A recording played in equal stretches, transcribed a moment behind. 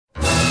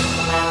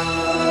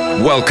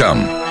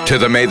Welcome to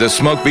the May the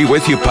Smoke Be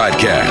With You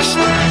podcast.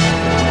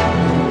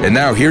 And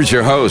now here's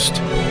your host,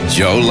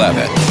 Joe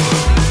Levitt.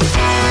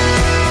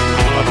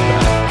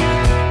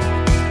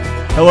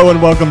 Hello and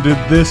welcome to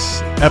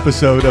this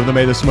episode of the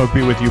May the Smoke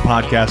Be With You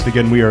podcast.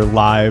 Again, we are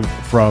live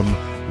from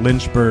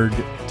Lynchburg,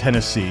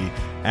 Tennessee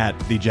at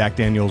the Jack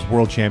Daniel's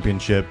World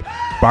Championship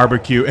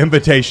Barbecue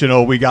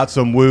Invitational. We got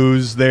some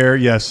woos there.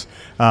 Yes,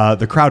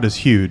 the crowd is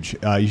huge.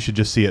 You should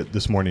just see it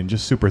this morning,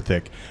 just super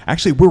thick.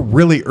 Actually, we're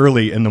really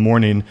early in the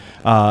morning,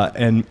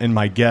 and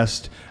my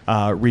guest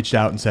reached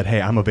out and said,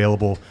 hey, I'm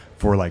available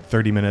for like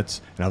 30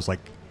 minutes. And I was like,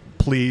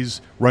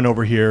 please run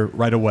over here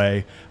right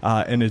away.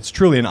 And it's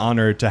truly an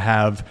honor to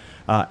have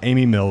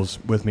Amy Mills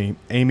with me.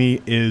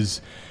 Amy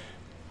is,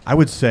 I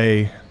would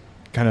say,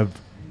 kind of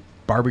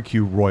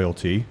barbecue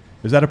royalty.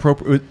 Is that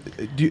appropriate?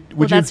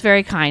 That's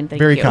very kind. Thank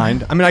you. Very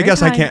kind. I mean, I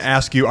guess I can't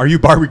ask you, are you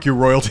barbecue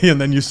royalty?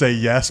 And then you say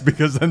yes,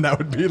 because then that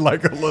would be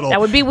like a little...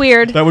 That would be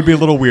weird. That would be a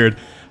little weird.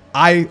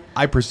 I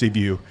perceive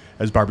you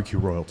as barbecue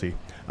royalty.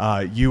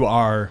 You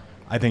are,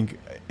 I think,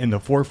 in the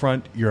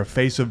forefront. You're a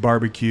face of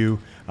barbecue.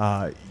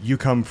 You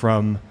come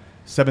from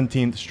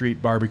 17th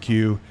Street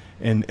Barbecue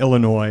in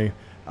Illinois.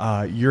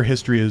 Your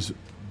history is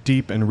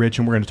deep and rich,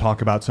 and we're going to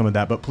talk about some of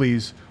that. But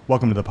please,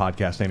 welcome to the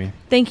podcast, Amy.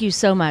 Thank you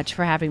so much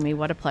for having me.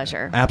 What a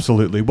pleasure.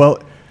 Absolutely.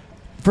 Well,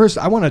 first,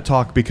 I want to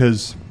talk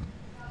because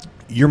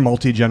you're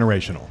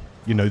multi-generational.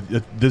 You know,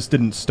 this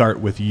didn't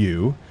start with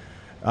you.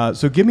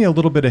 So give me a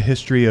little bit of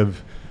history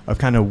of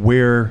kind of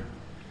where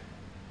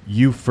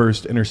you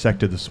first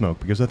intersected the smoke,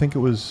 because I think it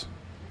was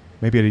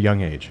maybe at a young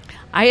age.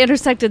 I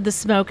intersected the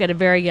smoke at a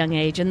very young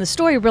age, and the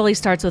story really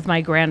starts with my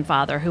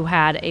grandfather, who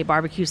had a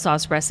barbecue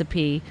sauce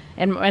recipe,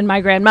 and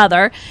my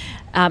grandmother,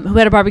 who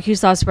had a barbecue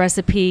sauce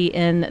recipe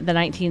in the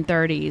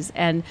 1930s.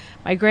 And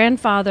my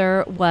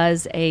grandfather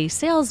was a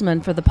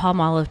salesman for the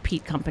Palmolive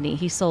Peat Company.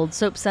 He sold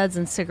soap suds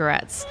and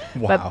cigarettes.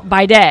 Wow.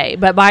 By day.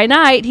 But by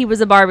night, he was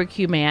a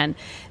barbecue man.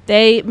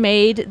 They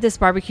made this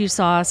barbecue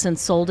sauce and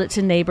sold it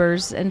to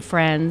neighbors and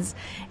friends,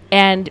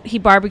 and he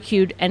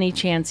barbecued any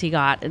chance he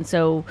got. And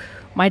so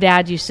my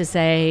dad used to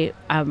say,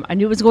 I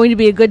knew it was going to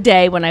be a good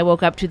day when I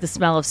woke up to the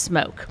smell of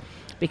smoke,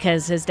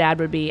 because his dad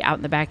would be out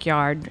in the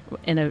backyard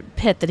in a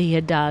pit that he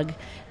had dug.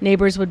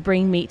 Neighbors would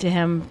bring meat to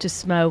him to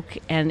smoke,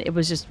 and it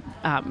was just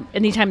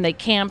anytime they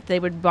camped, they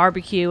would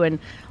barbecue, and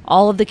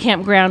all of the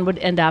campground would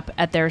end up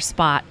at their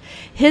spot.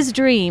 His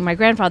dream, my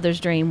grandfather's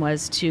dream,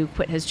 was to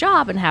quit his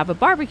job and have a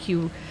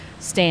barbecue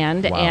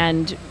stand. Wow.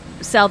 And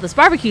sell this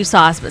barbecue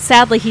sauce, but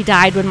sadly he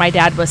died when my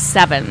dad was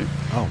 7.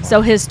 Oh, wow.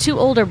 So his 2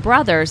 older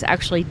brothers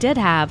actually did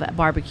have a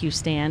barbecue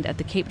stand at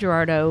the Cape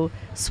Girardeau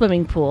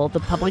swimming pool,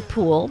 the public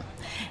pool.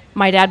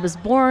 My dad was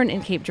born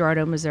in Cape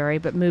Girardeau, Missouri,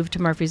 but moved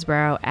to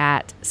Murfreesboro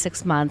at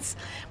 6 months.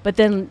 But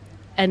then,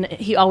 and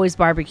he always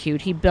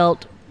barbecued. He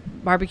built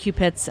barbecue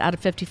pits out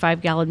of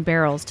 55-gallon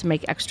barrels to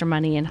make extra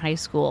money in high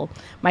school.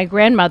 My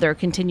grandmother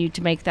continued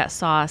to make that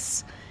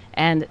sauce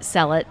and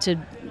sell it to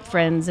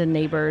friends and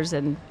neighbors,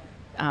 and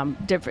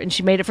different.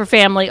 She made it for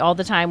family all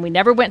the time. We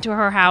never went to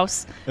her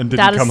house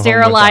without a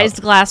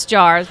sterilized glass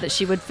jar that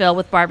she would fill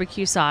with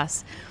barbecue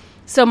sauce.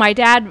 So my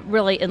dad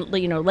really,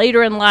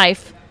 later in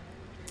life,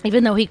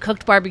 even though he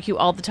cooked barbecue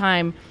all the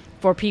time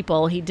for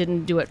people, he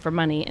didn't do it for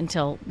money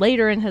until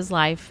later in his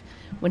life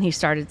when he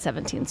started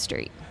 17th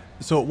Street.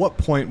 So at what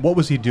point, what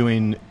was he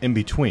doing in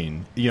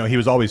between? You know, he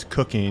was always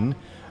cooking.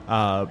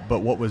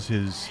 But what was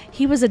his...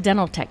 He was a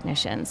dental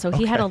technician, so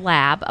he had a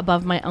lab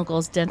above my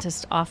uncle's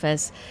dentist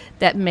office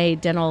that made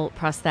dental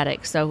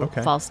prosthetics, so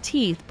false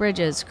teeth,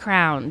 bridges,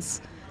 crowns,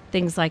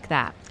 things like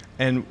that.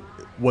 And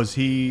was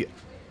he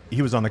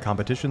was on the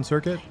competition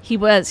circuit? He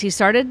was. He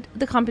started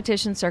the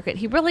competition circuit.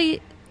 He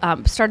really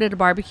started a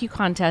barbecue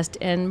contest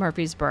in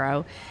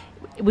Murfreesboro.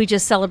 We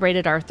just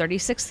celebrated our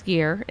 36th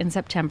year in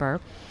September.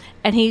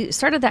 And he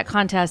started that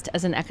contest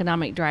as an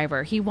economic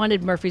driver. He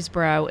wanted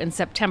Murfreesboro in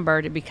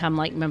September to become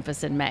like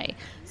Memphis in May.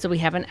 So we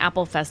have an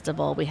apple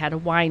festival, we had a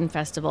wine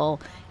festival,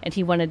 and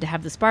he wanted to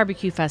have this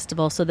barbecue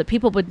festival so that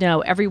people would know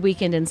every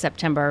weekend in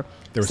September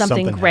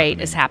something great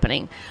is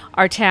happening.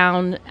 Our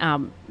town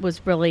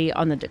was really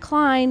on the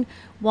decline.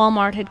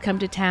 Walmart had come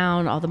to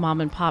town. All the mom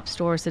and pop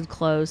stores had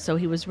closed. So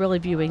he was really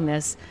viewing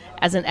this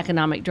as an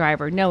economic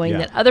driver, knowing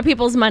that other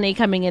people's money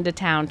coming into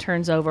town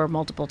turns over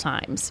multiple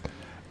times.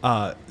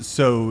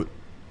 So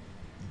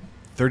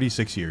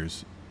 36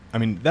 years. I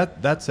mean,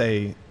 at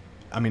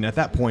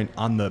that point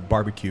on the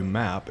barbecue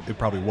map, it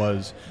probably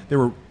was, there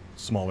were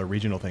smaller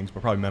regional things,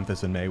 but probably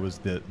Memphis in May was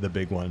the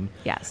big one.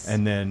 Yes.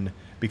 And then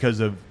because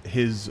of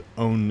his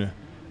own,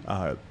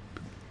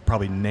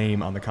 probably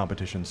name on the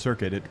competition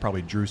circuit, it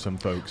probably drew some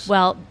folks.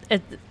 Well,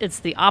 it's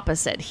the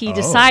opposite. He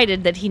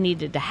decided that he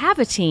needed to have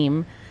a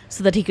team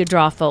so that he could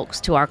draw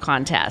folks to our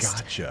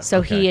contest. Gotcha.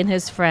 So he and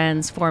his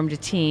friends formed a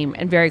team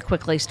and very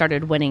quickly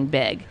started winning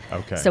big.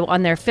 Okay. So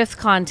on their 5th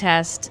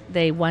contest,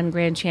 they won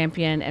grand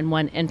champion and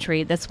won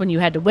entry. That's when you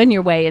had to win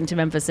your way into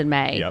Memphis in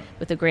May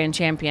with a grand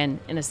champion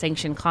in a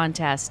sanctioned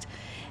contest.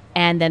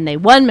 And then they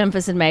won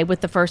Memphis in May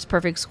with the first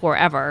perfect score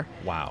ever.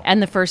 Wow.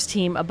 And the first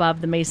team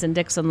above the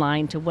Mason-Dixon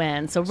line to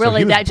win. So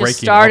really he was that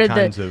just breaking all started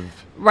kinds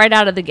right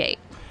out of the gate.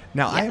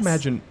 Now, I Yes.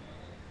 imagine,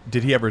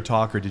 did he ever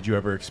talk or did you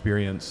ever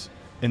experience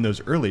in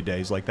those early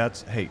days, like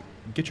hey,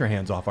 get your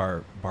hands off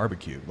our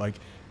barbecue? Like,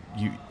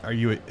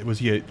 was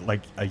he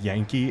like a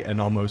Yankee and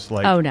almost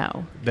like, Oh,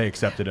 no. They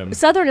accepted him?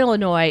 Southern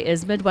Illinois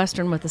is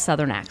Midwestern with a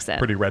Southern accent.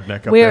 Pretty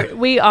redneck up there.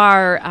 We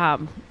are,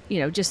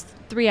 just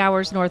 3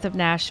 hours north of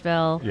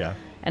Nashville. Yeah.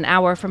 An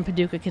hour from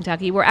Paducah,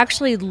 Kentucky. We're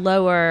actually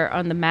lower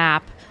on the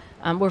map.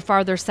 We're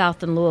farther south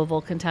than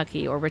Louisville,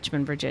 Kentucky, or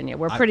Richmond, Virginia.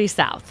 We're pretty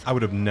south. I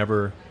would have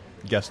never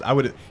guessed.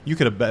 You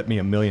could have bet me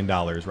 $1 million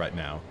right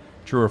now,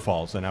 true or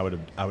false, and I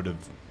would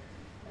have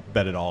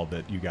bet it all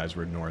that you guys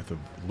were north of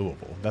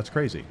Louisville. That's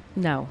crazy.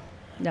 No,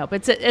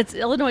 but it's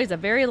Illinois is a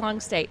very long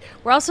state.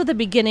 We're also the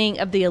beginning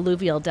of the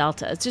alluvial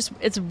delta.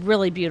 It's a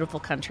really beautiful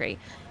country,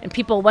 and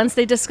people, once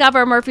they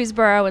discover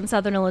Murfreesboro and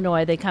Southern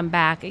Illinois, they come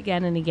back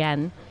again and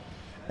again.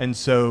 And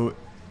so,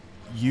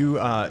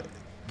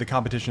 the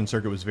competition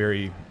circuit was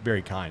very,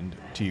 very kind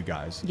to you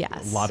guys.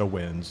 Yes. A lot of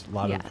wins, a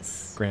lot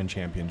Yes. of grand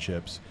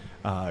championships.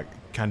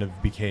 Kind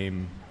of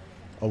became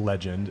a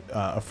legend.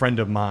 A friend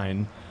of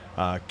mine,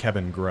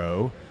 Kevin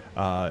Groh.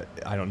 I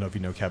don't know if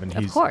you know Kevin.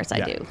 Of course,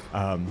 I do.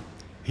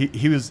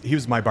 He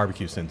was my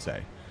barbecue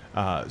sensei.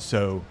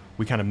 So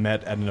we kind of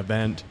met at an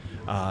event,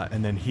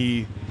 and then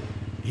he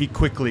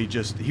quickly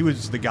he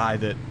was the guy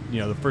that,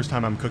 the first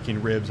time I'm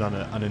cooking ribs on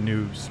a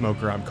new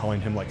smoker, I'm calling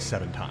him like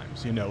 7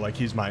 times, like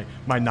he's my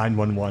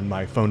 911,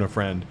 my phone a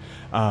friend.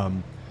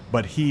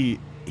 But he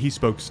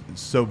spoke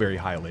so very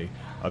highly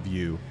of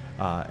you,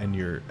 and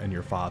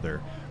your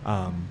father.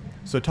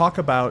 So talk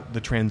about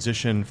the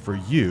transition for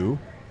you,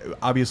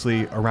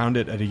 obviously around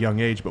it at a young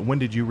age, but when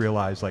did you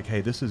realize like,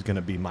 hey, this is going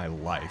to be my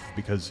life?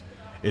 Because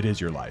it is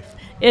your life.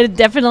 It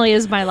definitely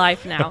is my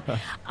life now.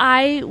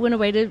 I went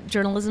away to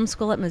journalism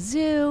school at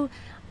Mizzou.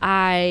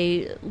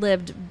 I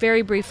lived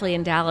very briefly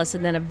in Dallas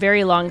and then a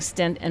very long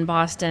stint in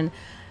Boston.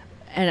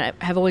 And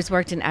I have always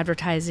worked in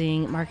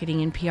advertising,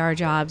 marketing, and PR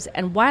jobs.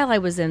 And while I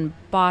was in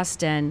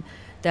Boston,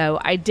 though,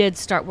 I did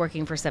start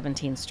working for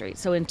 17th Street.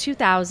 So in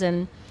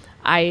 2000,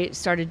 I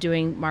started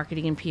doing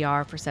marketing and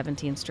PR for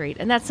 17th Street,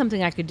 and that's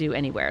something I could do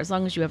anywhere as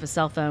long as you have a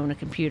cell phone, a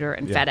computer,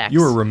 and FedEx. You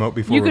were remote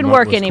before. You can remote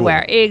work was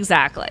anywhere, cool.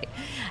 exactly.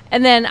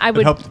 And then I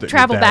would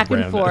travel back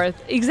and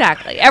forth.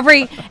 Exactly.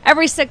 Every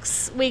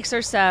 6 weeks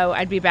or so,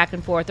 I'd be back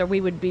and forth, or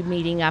we would be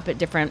meeting up at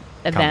different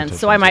events.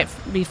 So I might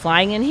be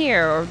flying in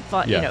here, or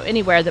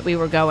anywhere that we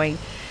were going.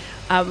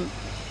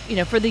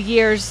 For the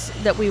years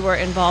that we were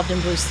involved in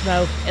Blue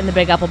Smoke and the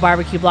Big Apple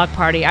Barbecue Block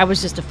Party, I was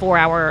just a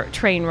 4-hour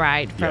train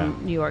ride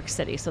from New York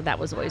City, so that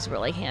was always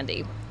really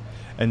handy.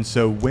 And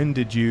so when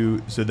did you,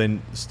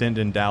 then stint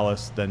in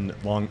Dallas, then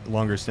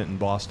longer stint in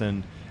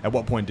Boston, at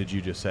what point did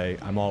you just say,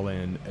 I'm all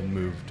in, and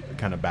moved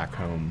kind of back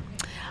home?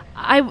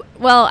 I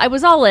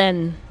was all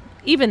in.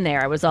 Even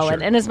there, I was all Sure.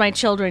 in. And as my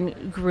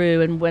children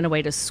grew and went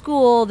away to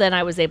school, then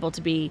I was able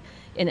to be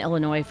in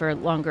Illinois for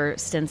longer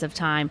stints of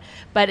time.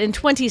 But in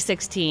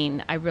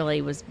 2016, I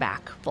really was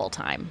back full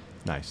time.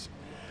 Nice.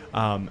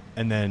 And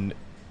then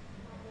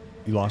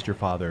you lost your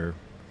father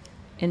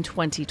in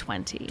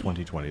 2020.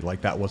 2020.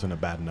 Like, that wasn't a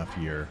bad enough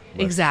year.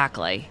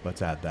 Exactly.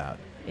 Let's add that.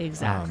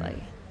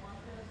 Exactly.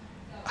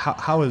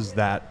 How has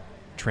that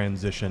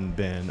transition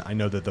been? I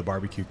know that the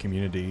barbecue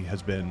community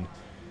has been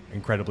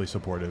incredibly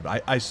supportive.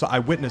 I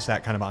witnessed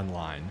that kind of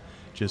online.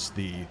 Just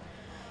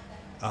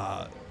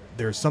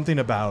there's something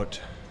about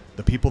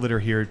the people that are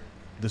here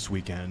this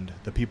weekend,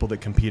 the people that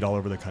compete all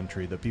over the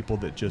country, the people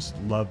that just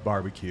love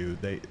barbecue.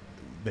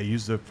 They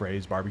use the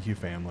phrase barbecue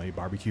family,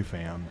 barbecue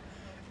fam.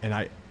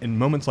 And in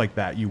moments like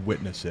that, you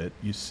witness it,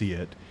 you see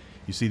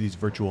these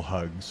virtual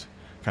hugs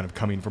kind of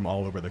coming from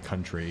all over the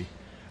country.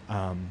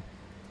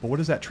 But what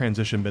has that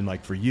transition been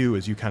like for you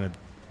as you kind of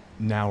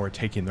now are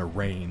taking the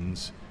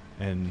reins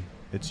and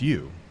it's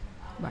you?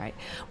 Right.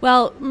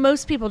 Well,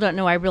 most people don't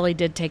know I really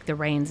did take the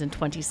reins in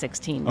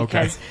 2016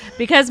 Okay.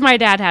 because my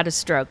dad had a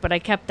stroke, but I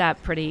kept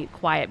that pretty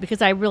quiet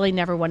because I really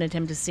never wanted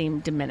him to seem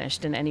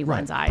diminished in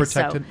anyone's eyes.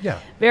 Protected, so, yeah.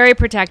 Very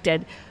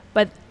protected,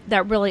 but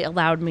that really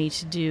allowed me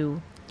to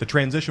do... The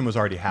transition was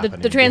already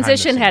happening. The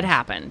transition had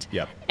happened.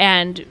 Yep.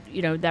 And,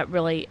 that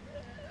really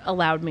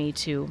allowed me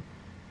to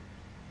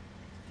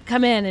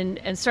come in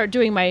and start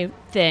doing my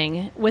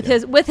thing with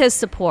his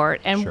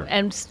support, and Sure.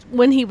 and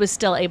when he was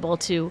still able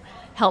to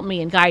help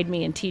me and guide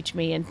me and teach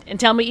me and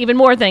tell me even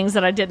more things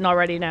that I didn't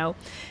already know.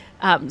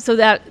 So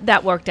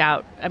that worked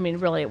out. I mean,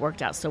 really, it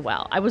worked out so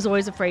well. I was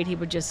always afraid he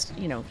would just,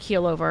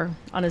 keel over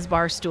on his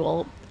bar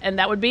stool and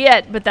that would be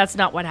it, but that's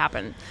not what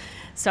happened.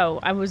 So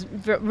I was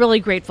really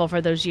grateful for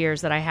those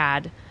years that I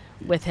had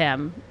with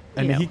him.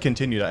 And he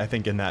continued, I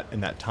think, in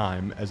that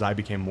time, as I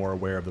became more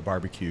aware of the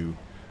barbecue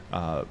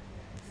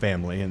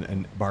family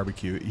and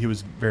barbecue. He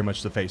was very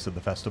much the face of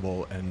the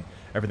festival and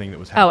everything that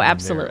was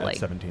happening there at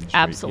 17th Street.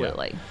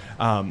 Absolutely.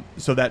 Yeah.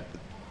 So that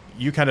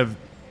you kind of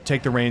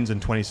take the reins in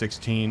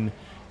 2016.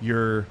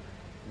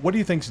 What do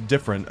you think's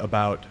different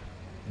about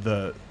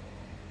the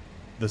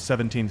the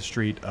 17th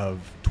Street of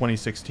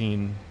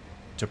 2016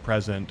 to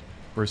present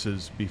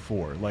versus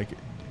before? Like,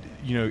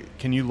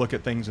 can you look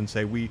at things and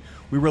say we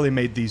really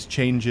made these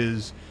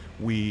changes?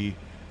 We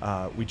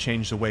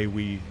changed the way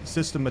we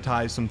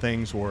systematize some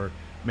things, or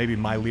maybe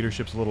my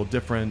leadership's a little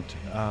different.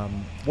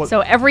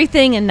 So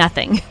everything and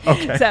nothing.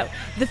 Okay. So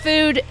the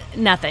food,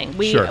 nothing.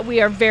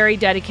 We are very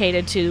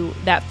dedicated to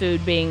that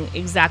food being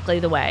exactly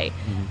the way.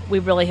 Mm-hmm. We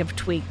really have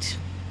tweaked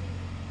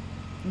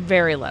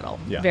very little,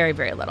 very,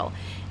 very little.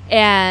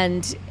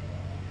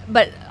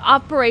 But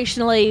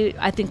operationally,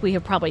 I think we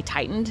have probably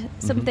tightened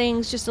some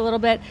things just a little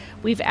bit.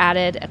 We've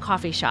added a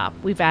coffee shop.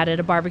 We've added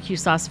a barbecue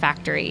sauce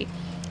factory.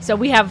 So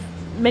we have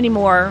many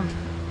more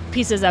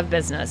pieces of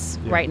business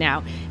right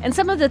now. And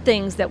some of the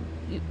things that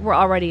were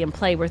already in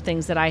play were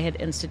things that I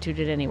had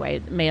instituted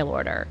anyway, mail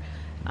order,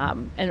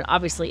 and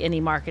obviously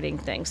any marketing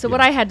thing. So what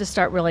I had to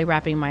start really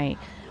wrapping my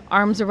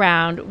arms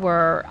around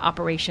were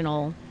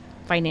operational,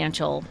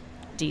 financial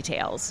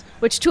details,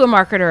 which to a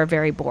marketer are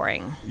very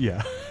boring.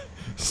 Yeah.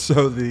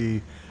 So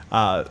the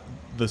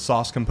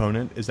sauce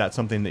component, is that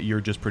something that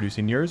you're just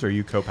producing yours, or are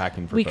you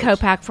co-packing for folks? We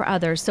co-pack for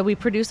others. So we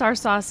produce our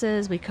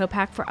sauces, we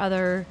co-pack for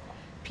other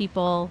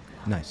people.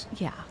 Nice.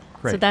 Yeah.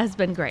 Great. So that has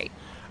been great.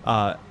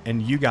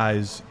 And you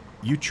guys,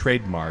 you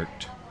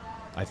trademarked,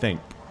 I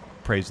think,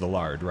 Praise the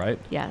Lard, right?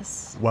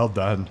 Yes. Well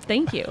done.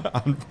 Thank you.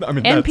 I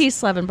mean, and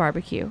Peace, Love, and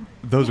Barbecue.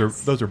 Those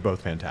are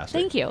both fantastic.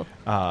 Thank you.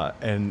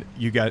 And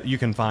they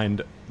can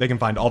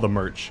find all the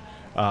merch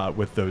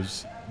with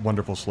those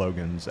wonderful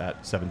slogans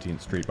at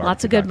 17th Street Barbecue.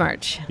 Lots of good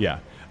merch. Yeah.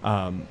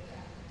 And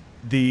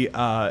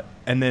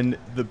then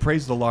the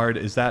Praise the Lard,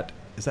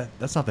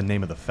 that's not the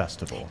name of the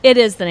festival? It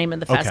is the name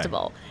of the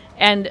festival.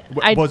 And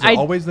was it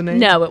always the name?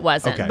 No, it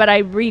wasn't. Okay. But I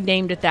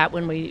renamed it that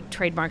when we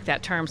trademarked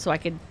that term, so I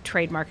could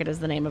trademark it as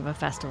the name of a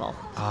festival.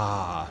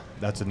 Ah,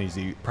 that's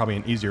probably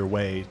an easier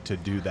way to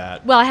do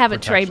that. Well, I have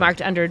it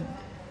trademarked under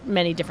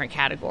many different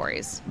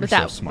categories, but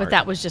so smart. But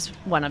that was just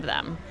one of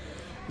them.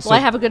 So, well,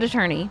 I have a good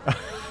attorney.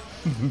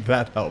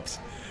 That helps.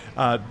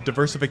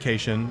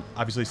 Diversification,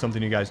 obviously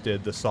something you guys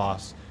did, the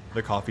sauce,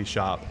 the coffee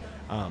shop.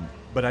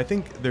 But I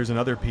think there's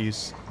another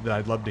piece that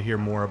I'd love to hear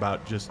more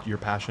about, just your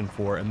passion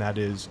for, and that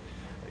is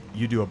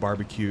you do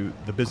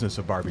the business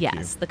of barbecue.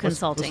 Yes, the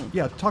consulting.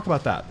 Talk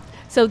about that.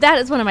 So that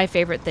is one of my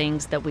favorite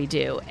things that we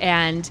do.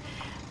 And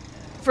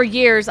for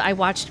years, I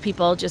watched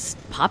people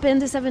just pop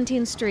into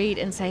 17th Street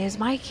and say, "Is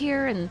Mike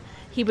here?" And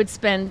he would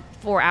spend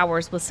 4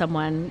 hours with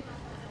someone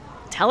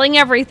telling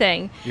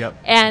everything. Yep.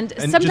 And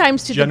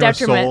sometimes to the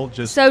detriment.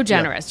 So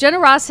generous. Yep.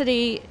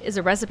 Generosity is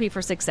a recipe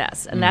for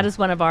success, and that is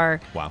one of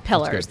our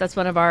pillars. That's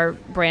one of our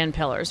brand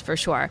pillars for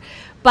sure.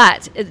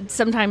 But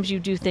sometimes you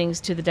do things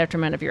to the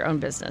detriment of your own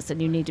business,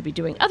 and you need to be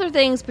doing other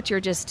things, but you're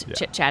just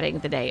chit-chatting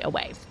the day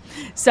away.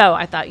 So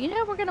I thought,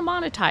 we're going to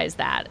monetize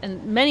that.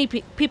 And many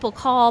people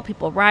call,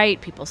 people write,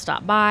 people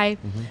stop by.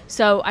 Mm-hmm.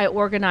 So I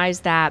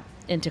organized that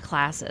into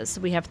classes.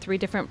 So we have 3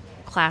 different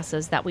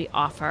classes that we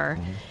offer.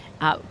 Mm-hmm.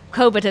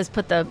 COVID has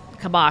put the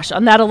kibosh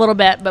on that a little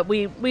bit, but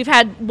we've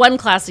had 1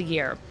 class a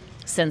year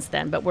since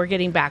then, but we're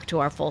getting back to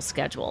our full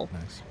schedule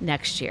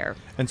next year.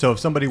 And so if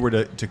somebody were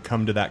to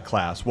come to that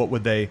class, what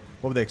would they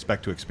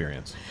expect to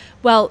experience?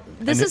 Well,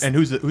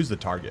 who's the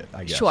target,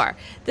 I guess? Sure.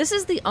 This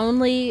is the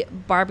only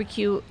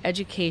barbecue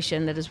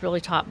education that is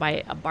really taught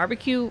by a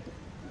barbecue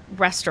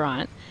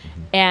restaurant,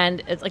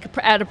 and it's like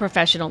at a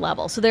professional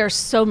level. So there are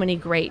so many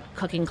great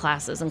cooking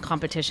classes and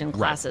competition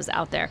classes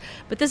out there,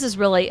 but this is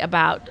really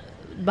about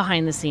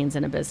behind the scenes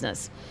in a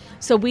business.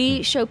 So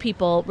we show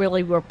people,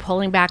 really, we're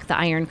pulling back the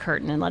iron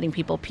curtain and letting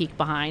people peek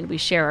behind. We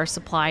share our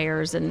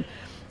suppliers and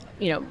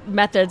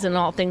methods and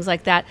all things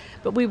like that,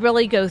 but we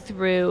really go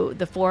through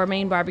the 4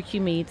 main barbecue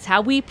meats,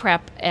 how we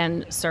prep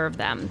and serve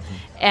them,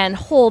 and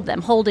hold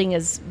them. Holding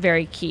is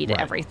very key to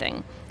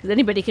everything, because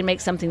anybody can make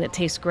something that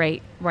tastes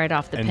great right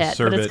off the pit,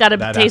 but it's got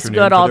to taste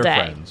good all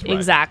day. Friends,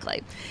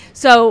 exactly.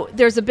 So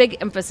there's a big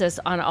emphasis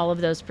on all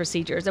of those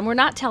procedures, and we're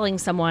not telling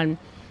someone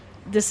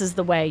this is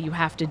the way you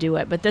have to do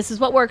it, but this is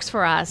what works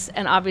for us.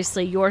 And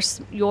obviously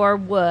your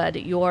wood,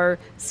 your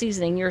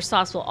seasoning, your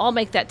sauce will all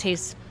make that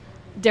taste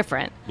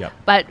different. Yep.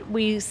 But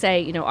we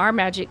say, our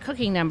magic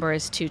cooking number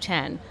is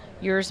 210.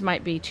 Yours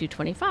might be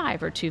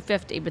 225 or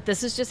 250, but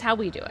this is just how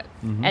we do it.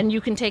 Mm-hmm. And you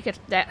can take it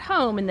at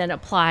home and then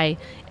apply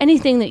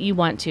anything that you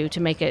want to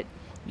make it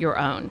your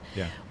own.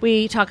 Yeah.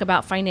 We talk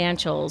about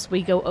financials.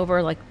 We go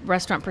over like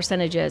restaurant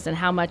percentages and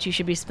how much you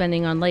should be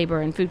spending on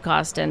labor and food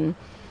cost and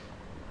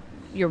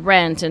your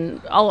rent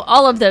and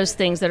all of those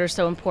things that are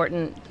so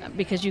important,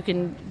 because you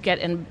can get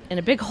in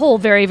a big hole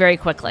very, very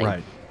quickly.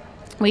 Right.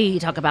 We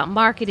talk about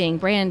marketing,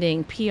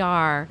 branding,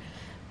 PR.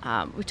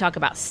 We talk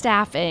about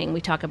staffing.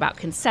 We talk about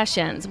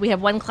concessions. We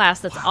have 1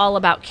 class that's all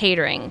about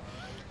catering.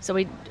 So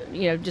we,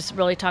 just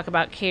really talk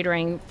about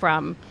catering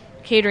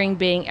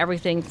being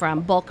everything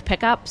from bulk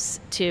pickups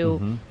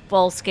to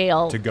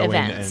full-scale to go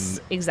events.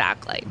 In and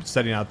exactly.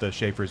 Setting out the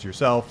shapers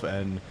yourself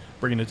and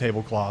bringing a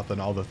tablecloth and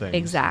all the things.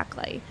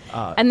 Exactly.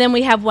 And then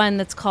we have one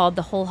that's called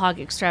the Whole Hog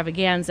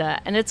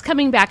Extravaganza, and it's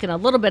coming back in a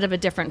little bit of a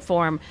different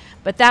form,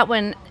 but that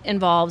one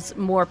involves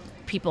more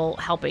people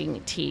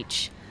helping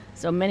teach.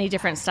 So many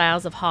different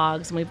styles of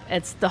hogs. And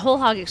it's the whole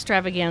hog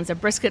extravaganza,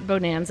 brisket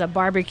bonanza,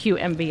 barbecue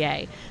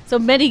MBA. So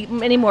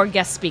many more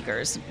guest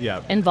speakers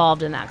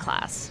involved in that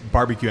class.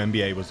 Barbecue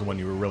MBA was the one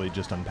you were really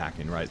just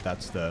unpacking, right?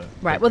 That's the...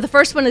 Right. Well, the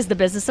first one is the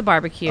business of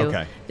barbecue.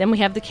 Okay. Then we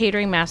have the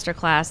catering master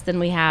class. Then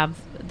we have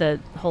the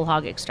whole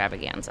hog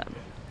extravaganza.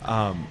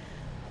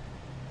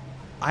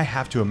 I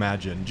have to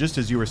imagine, just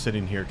as you were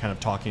sitting here kind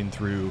of talking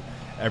through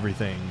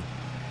everything,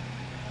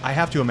 I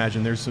have to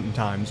imagine there's some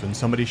times when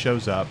somebody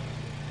shows up,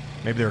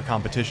 maybe they're a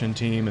competition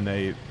team and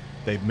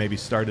they've maybe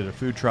started a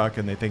food truck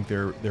and they think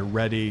they're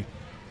ready.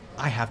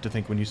 I have to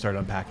think when you start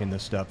unpacking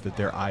this stuff that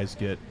their eyes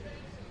get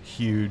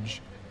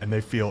huge and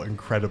they feel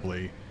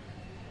incredibly,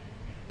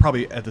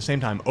 probably at the same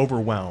time,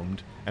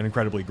 overwhelmed and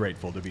incredibly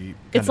grateful to be...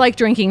 It's like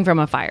drinking from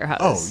a fire hose.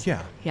 Oh,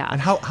 yeah. Yeah.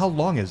 And how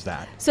long is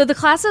that? So the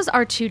classes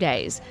are 2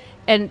 days.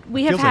 And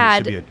we have Feels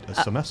had like it should be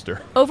a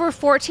semester. Over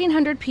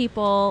 1,400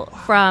 people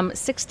from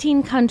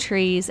 16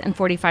 countries and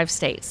 45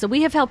 states. So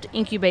we have helped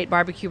incubate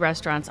barbecue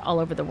restaurants all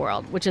over the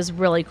world, which is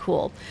really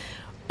cool.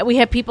 We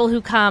have people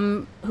who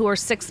come who are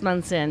 6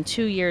 months in,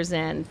 2 years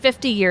in,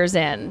 50 years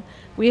in.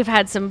 We have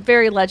had some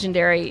very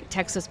legendary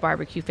Texas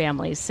barbecue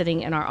families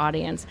sitting in our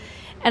audience.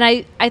 And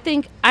I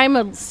think I'm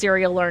a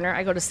serial learner.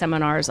 I go to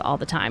seminars all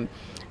the time.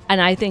 And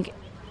I think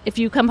if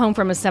you come home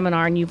from a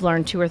seminar and you've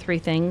learned 2 or 3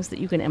 things that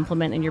you can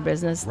implement in your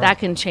business, that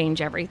can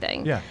change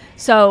everything. Yeah.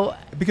 So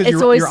because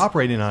you're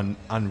operating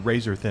on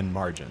razor thin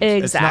margins.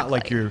 Exactly. It's not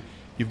like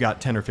you've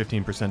got 10 or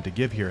 15% to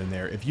give here and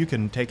there. If you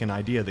can take an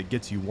idea that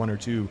gets you 1 or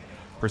 2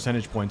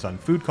 percentage points on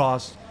food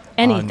costs,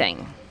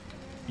 anything,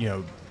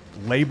 on,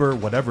 labor,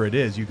 whatever it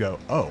is, you go,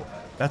 oh,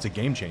 that's a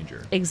game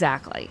changer.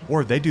 Exactly.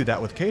 Or they do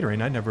that with catering.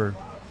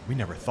 We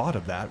never thought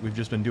of that. We've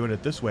just been doing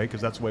it this way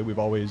because that's the way we've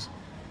always.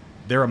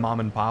 They're a mom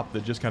and pop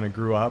that just kind of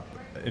grew up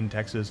in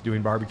Texas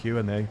doing barbecue,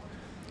 and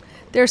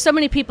there are so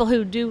many people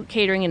who do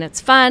catering and it's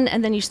fun,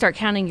 and then you start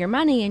counting your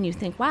money and you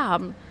think,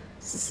 wow,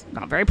 this is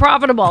not very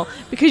profitable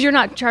because you're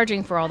not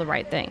charging for all the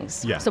right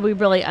things. Yeah. So we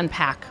really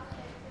unpack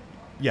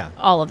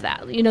all of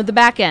that, the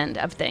back end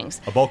of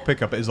things. A bulk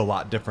pickup is a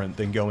lot different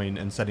than going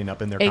and setting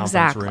up in their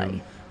conference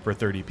room for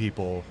 30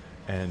 people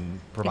and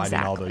providing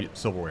all the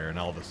silverware and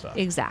all the stuff.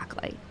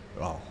 Exactly.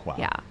 Oh, wow.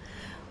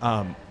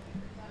 Yeah.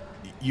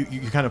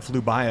 You kind of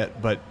flew by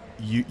it, but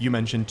you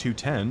mentioned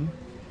 210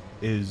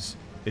 is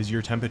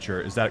your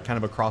temperature. Is that kind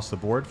of across the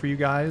board for you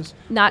guys?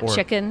 Not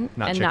chicken.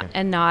 Not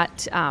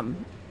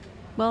chicken.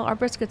 Well, our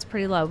brisket's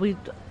pretty low. We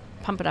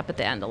pump it up at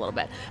the end a little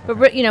bit. But,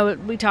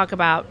 we talk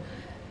about,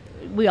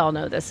 we all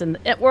know this, and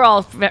we're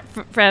all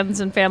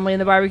friends and family in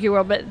the barbecue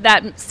world, but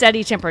that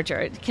steady temperature,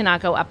 it cannot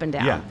go up and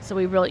down. Yeah. So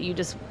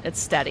it's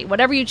steady.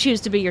 Whatever you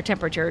choose to be your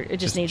temperature, it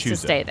just needs to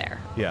stay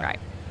there. Yeah.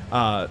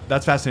 Right.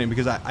 That's fascinating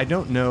because I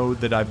don't know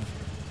that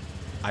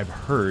I've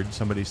heard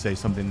somebody say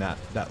something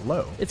that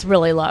low. It's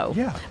really low.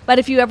 Yeah. But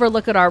if you ever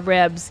look at our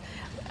ribs,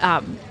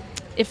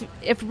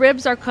 if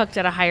ribs are cooked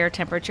at a higher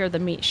temperature, the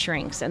meat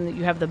shrinks and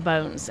you have the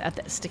bones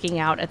sticking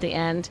out at the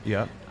end.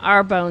 Yeah.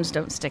 Our bones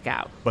don't stick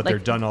out. But they're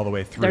done all the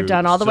way through. They're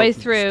done all the way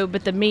through,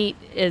 but the meat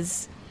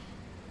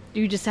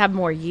you just have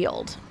more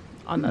yield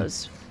on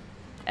those.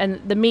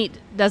 And the meat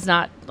does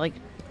not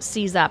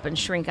seize up and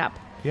shrink up.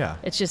 Yeah.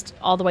 It's just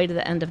all the way to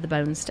the end of the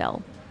bone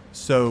still.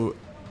 So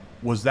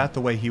was that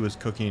the way he was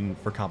cooking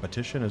for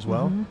competition as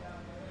well?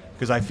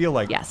 Because I feel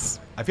like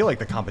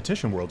the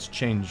competition world's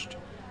changed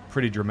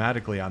pretty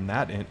dramatically on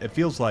that, and it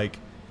feels like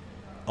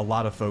a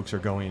lot of folks are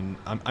going.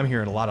 I'm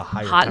hearing a lot of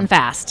higher hot and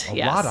fast.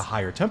 A lot of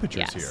higher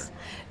temperatures here.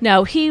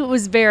 No, he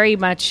was very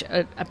much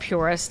a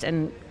purist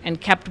and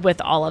kept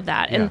with all of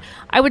that. And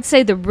I would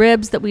say the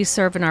ribs that we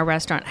serve in our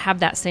restaurant have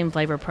that same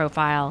flavor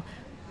profile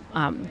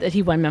that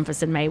he won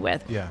Memphis in May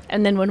with. Yeah.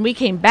 And then when we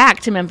came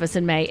back to Memphis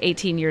in May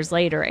 18 years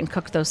later and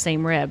cooked those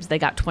same ribs, they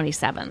got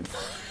 27th.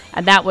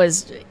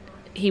 And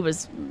he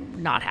was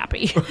not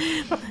happy.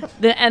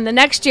 And the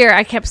next year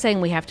I kept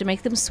saying, we have to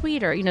make them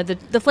sweeter.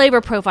 The flavor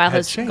profile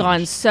has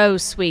gone so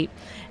sweet.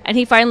 And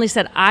he finally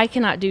said, I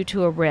cannot do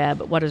to a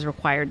rib what is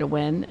required to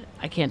win.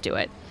 I can't do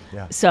it.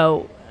 Yeah.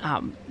 So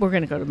we're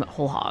going to go to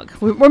whole hog.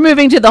 We're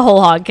moving to the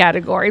whole hog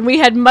category. And we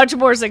had much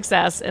more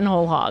success in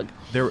whole hog.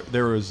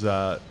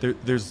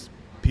 There's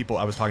people.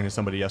 I was talking to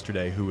somebody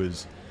yesterday who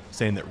was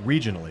saying that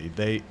regionally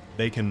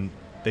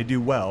they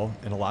do well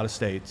in a lot of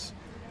states,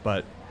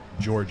 but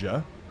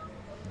Georgia,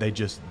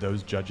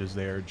 those judges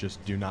there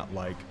just do not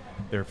like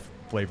their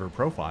flavor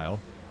profile.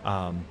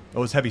 It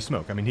was heavy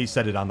smoke. I mean, he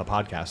said it on the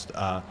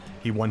podcast.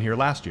 He won here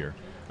last year,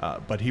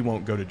 but he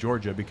won't go to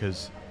Georgia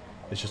because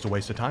it's just a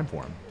waste of time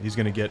for him. He's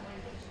going to get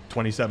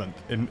 27th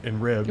in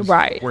ribs,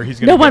 right? Where he's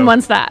going. No one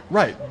wants that,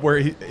 right? Where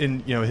he in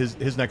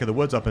his neck of the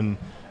woods up in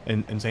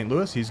St.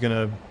 Louis, he's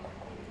gonna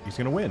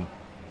win,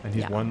 and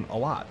he's won a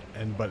lot.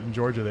 But in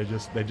Georgia,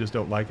 they just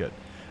don't like it.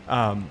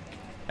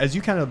 As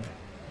you kind of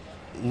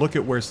look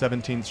at where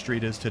 17th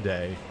Street is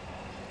today,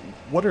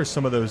 what are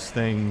some of those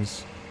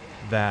things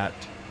that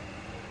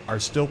are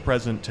still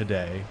present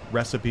today?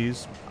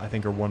 Recipes, I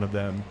think, are one of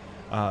them.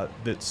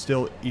 That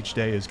still each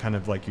day is kind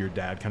of like your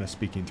dad kind of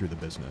speaking through the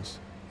business.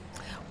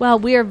 Well,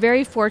 we are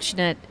very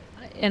fortunate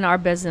in our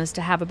business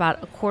to have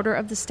about a quarter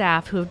of the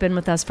staff who have been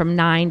with us from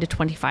 9 to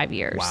 25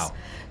 years. Wow.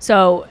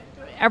 So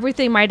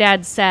everything my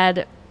dad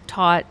said,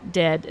 taught,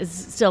 did is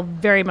still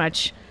very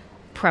much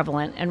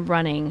prevalent and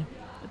running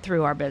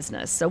through our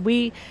business. So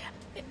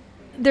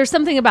there's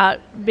something about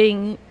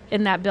being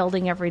in that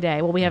building every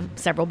day. Well, we have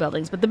several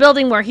buildings, but the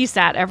building where he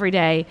sat every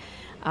day,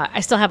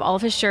 I still have all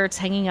of his shirts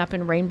hanging up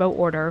in rainbow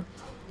order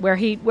where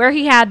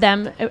he had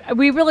them.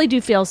 We really do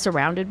feel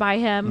surrounded by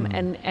him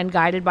and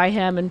guided by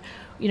him. And,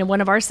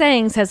 one of our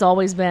sayings has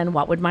always been,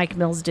 what would Mike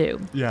Mills do?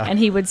 Yeah. And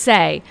he would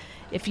say,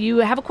 if you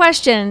have a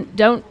question,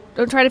 don't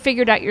try to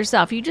figure it out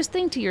yourself. You just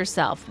think to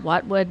yourself,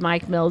 what would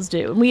Mike Mills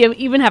do? And we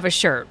even have a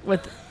shirt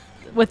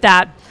with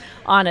that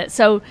on it.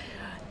 So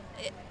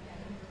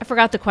I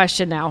forgot the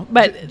question now,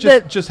 but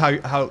just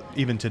how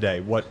even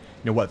today, what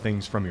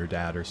things from your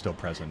dad are still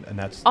present, and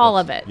that's all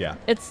of it. Yeah,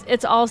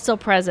 it's all still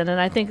present, and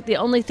I think the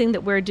only thing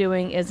that we're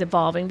doing is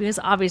evolving, because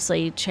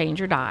obviously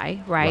change or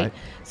die, right?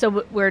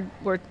 So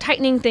we're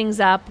tightening things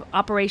up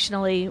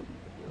operationally.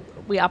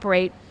 We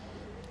operate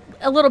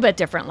a little bit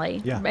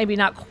differently, maybe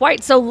not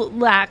quite so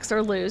lax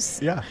or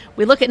loose. Yeah,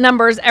 we look at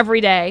numbers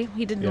every day.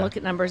 He didn't look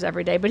at numbers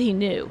every day, but he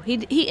knew.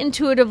 He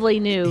intuitively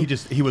knew.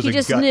 He was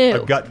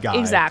a gut guy.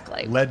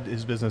 Exactly. Led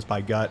his business by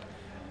gut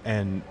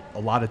and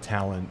a lot of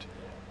talent,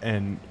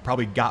 and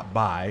probably got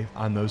by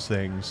on those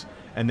things.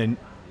 And then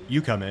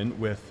you come in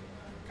with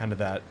kind of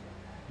that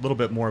little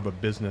bit more of a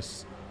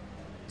business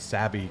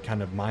savvy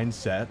kind of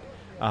mindset,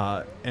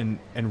 and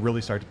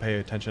really start to pay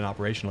attention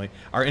operationally.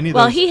 Are any of those?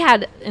 Well, he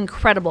had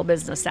incredible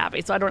business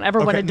savvy, so I don't ever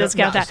want to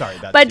discount that. Sorry,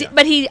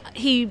 but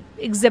he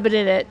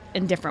exhibited it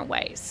in different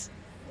ways,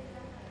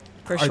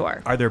 for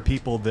sure. Are there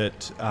people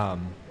that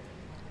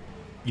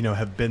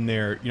have been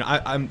there?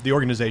 I'm the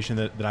organization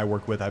that I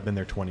work with. I've been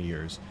there 20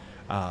 years.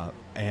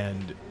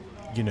 And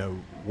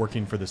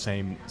working for the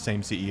same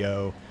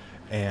CEO,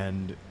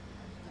 and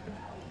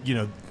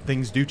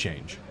things do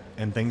change,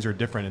 and things are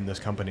different in this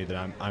company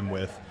that I'm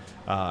with.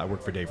 I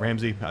work for Dave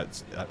Ramsey.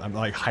 I'm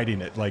like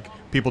hiding it, like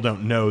people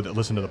don't know that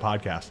listen to the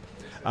podcast.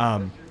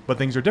 But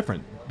things are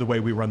different the way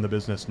we run the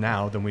business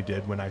now than we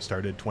did when I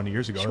started 20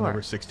 years ago. Sure. And there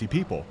were 60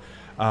 people.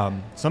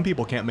 Some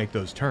people can't make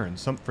those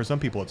turns. For some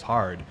people it's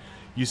hard.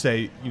 You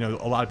say, a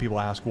lot of people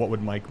ask, what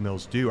would Mike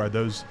Mills do? Are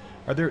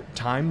there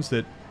times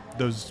that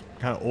those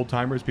kind of old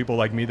timers, people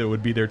like me that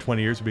would be there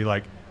 20 years, would be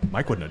like,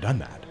 Mike wouldn't have done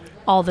that?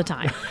 All the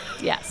time.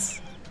 Yes.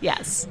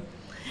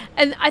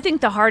 And I think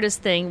the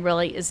hardest thing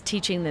really is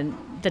teaching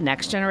the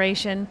next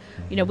generation.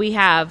 We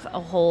have a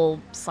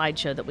whole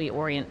slideshow that we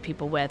orient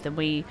people with, and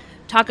we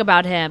talk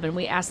about him, and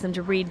we ask them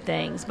to read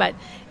things. But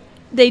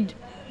if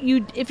you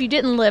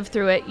didn't live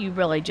through it, you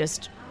really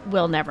just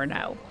will never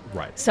know.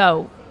 Right.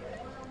 So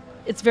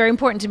it's very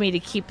important to me to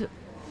keep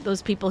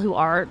those people who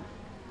are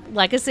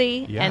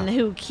legacy and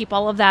who keep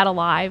all of that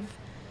alive,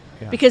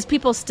 because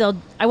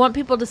I want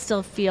people to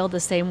still feel the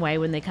same way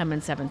when they come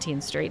in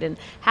 17th Street. And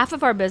half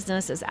of our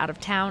business is out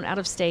of town, out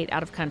of state,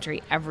 out of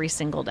country every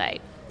single day.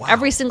 Wow.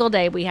 Every single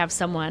day we have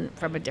someone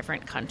from a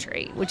different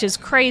country, which is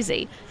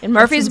crazy. In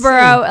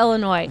Murfreesboro,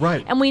 Illinois.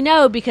 Right. And we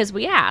know because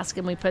we ask,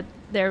 and we put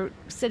their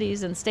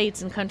cities and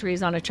states and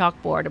countries on a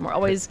chalkboard, and we're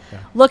always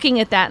looking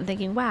at that and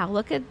thinking, wow,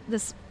 look at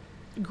this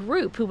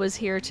group who was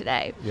here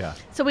today. Yeah.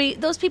 So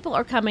those people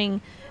are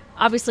coming.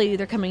 Obviously,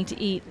 they're coming to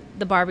eat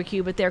the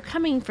barbecue, but they're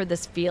coming for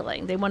this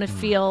feeling. They want to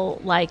feel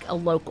like a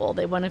local.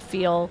 They want to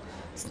feel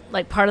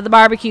like part of the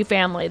barbecue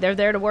family. They're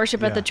there to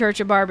worship at the Church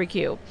of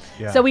Barbecue.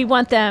 Yeah. So we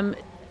want them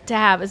to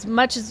have as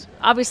much as,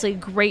 obviously,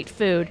 great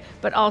food,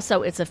 but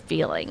also it's a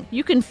feeling.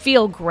 You can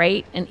feel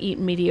great and eat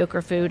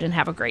mediocre food and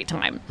have a great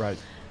time. Right.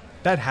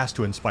 That has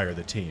to inspire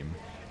the team.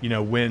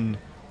 When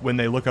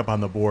they look up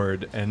on the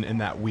board, and in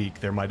that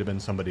week there might have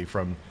been somebody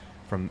from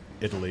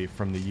Italy,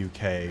 from the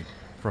UK,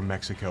 from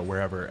Mexico,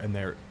 wherever, and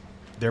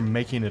they're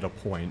making it a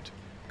point,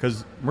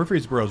 because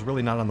Murfreesboro is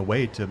really not on the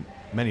way to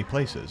many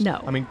places.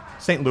 No. I mean,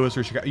 St. Louis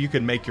or Chicago, you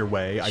can make your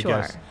way, I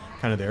guess,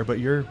 kind of there, but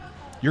you're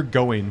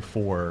going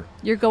for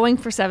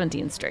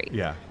 17th Street.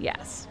 Yeah.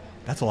 Yes.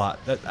 That's a lot.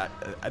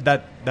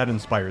 That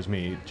inspires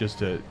me, just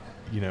to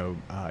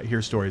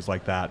hear stories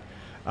like that.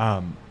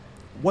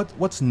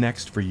 What's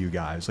next for you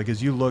guys? Like,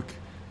 as you look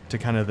to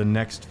kind of the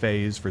next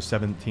phase for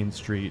 17th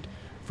Street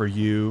for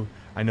you,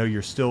 I know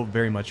you're still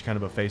very much kind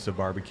of a face of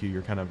barbecue.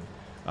 You're kind of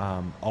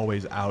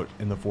always out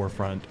in the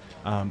forefront.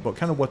 But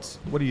kind of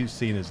what are you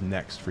seeing as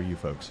next for you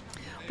folks?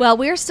 Well,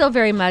 we're still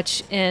very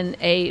much in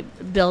a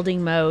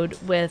building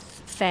mode with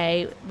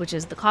Faye, which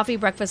is the coffee,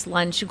 breakfast,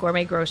 lunch,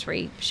 gourmet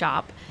grocery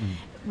shop,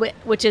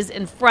 which is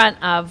in the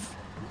front of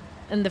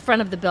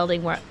the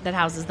building that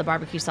houses the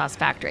barbecue sauce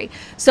factory.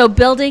 So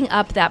building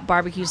up that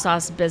barbecue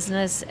sauce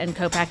business and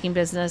co-packing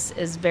business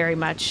is very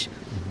much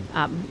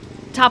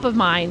top of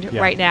mind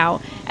right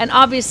now. And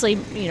obviously,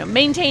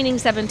 maintaining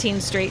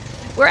 17th Street.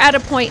 We're at a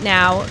point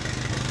now,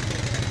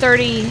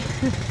 30...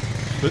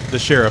 The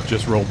sheriff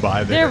just rolled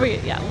by there.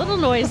 A little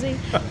noisy.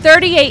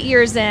 38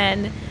 years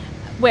in,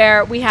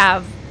 where we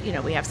have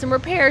some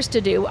repairs to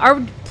do.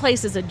 Our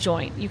place is a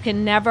joint. You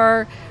can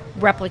never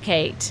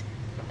replicate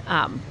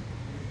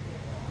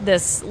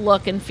this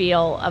look and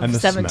feel of And the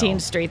 17th smell.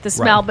 Street, the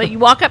smell, Right. but you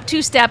walk up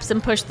 2 steps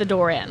and push the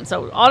door in,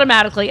 so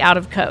automatically out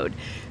of code.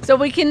 So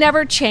we can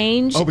never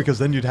change. Oh, because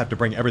then you'd have to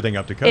bring everything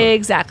up to code.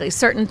 Exactly,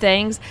 certain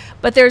things,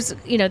 but there's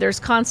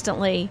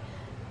constantly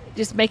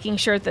just making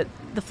sure that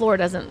the floor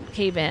doesn't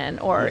cave in,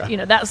 or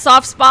that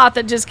soft spot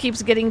that just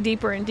keeps getting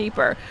deeper and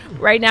deeper.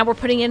 Right now we're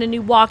putting in a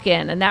new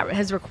walk-in, and that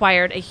has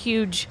required a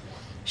huge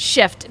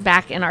shift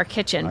back in our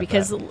kitchen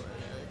because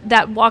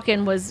that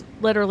walk-in was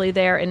literally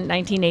there in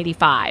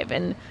 1985,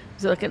 and it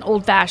was like an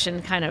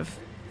old-fashioned kind of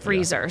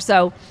freezer.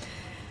 So,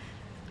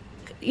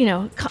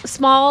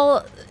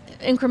 small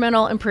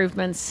incremental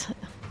improvements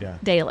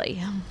daily.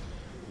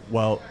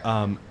 Well,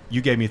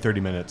 you gave me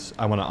 30 minutes.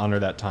 I want to honor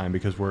that time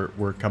because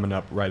we're coming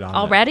up right on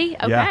Already?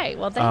 it. Okay. Yeah.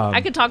 Well,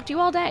 I could talk to you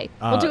all day.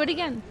 We'll do it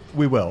again.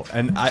 We will.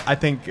 And I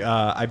think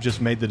I've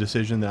just made the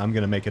decision that I'm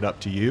going to make it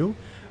up to you.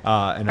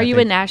 Are you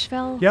in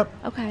Nashville? Yep.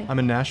 Okay. I'm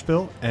in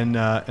Nashville, and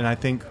I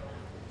think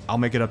I'll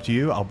make it up to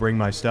you. I'll bring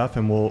my stuff,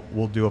 and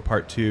we'll do a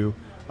part 2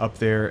 up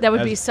there. That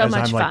would be so as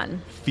much I'm,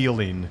 fun.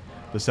 Feeling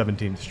the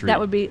 17th Street. That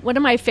would be one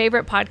of my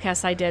favorite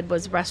podcasts I did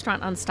was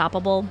Restaurant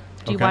Unstoppable.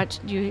 Do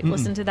you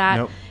listen to that?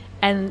 Nope.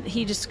 And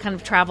he just kind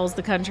of travels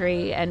the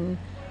country, and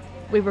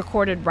we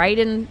recorded right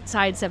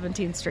inside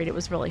 17th Street. It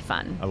was really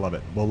fun. I love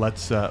it. Well,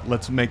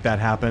 let's make that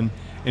happen.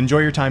 Enjoy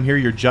your time here.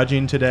 You're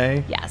judging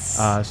today. Yes.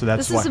 So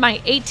that's this is my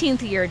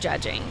 18th year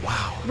judging.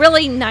 Wow.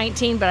 Really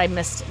 19, but I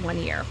missed 1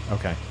 year.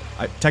 Okay.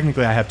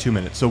 Technically, I have 2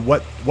 minutes. So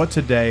what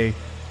today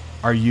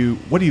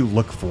what do you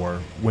look for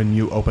when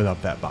you open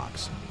up that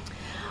box?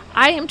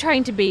 I am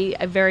trying to be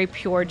a very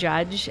pure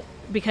judge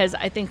because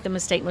I think the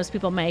mistake most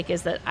people make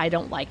is that I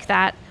don't like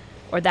that,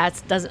 or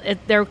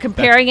they're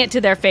comparing it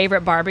to their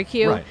favorite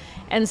barbecue. Right.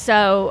 And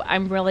so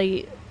I'm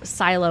really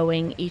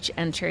siloing each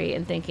entry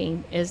and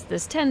thinking, is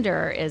this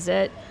tender? Is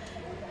it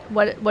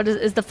what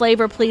is the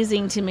flavor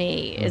pleasing to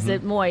me? Is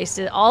it moist?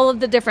 All of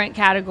the different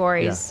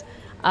categories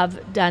of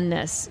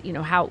doneness.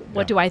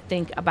 What do I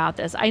think about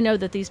this? I know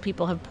that these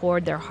people have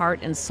poured their heart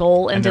and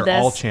soul into And they're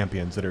this. all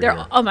champions that are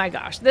here. Oh my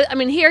gosh!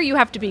 Here you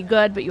have to be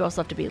good, but you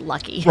also have to be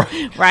lucky,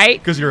 right?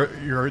 Because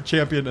you're a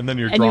champion, and then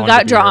you're and drawn. you got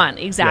to be drawn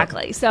here.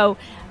 exactly. Yeah. So,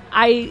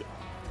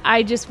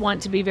 I just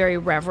want to be very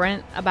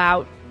reverent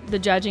about the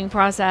judging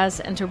process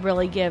and to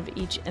really give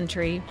each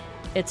entry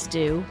its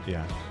due.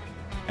 Yeah.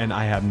 And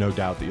I have no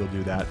doubt that you'll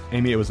do that.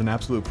 Amy, it was an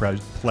absolute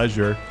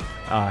pleasure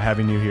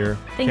having you here.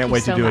 Thank Can't you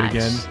wait so to do much. it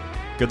again.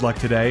 Good luck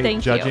today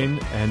Thank judging,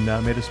 you. and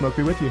may the smoke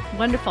be with you.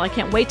 Wonderful. I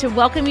can't wait to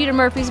welcome you to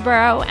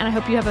Murfreesboro, and I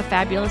hope you have a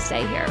fabulous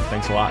day here.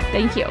 Thanks a lot.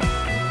 Thank you.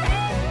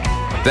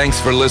 Thanks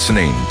for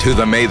listening to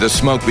the May the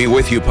Smoke Be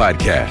With You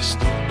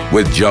podcast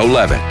with Joe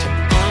Levitt.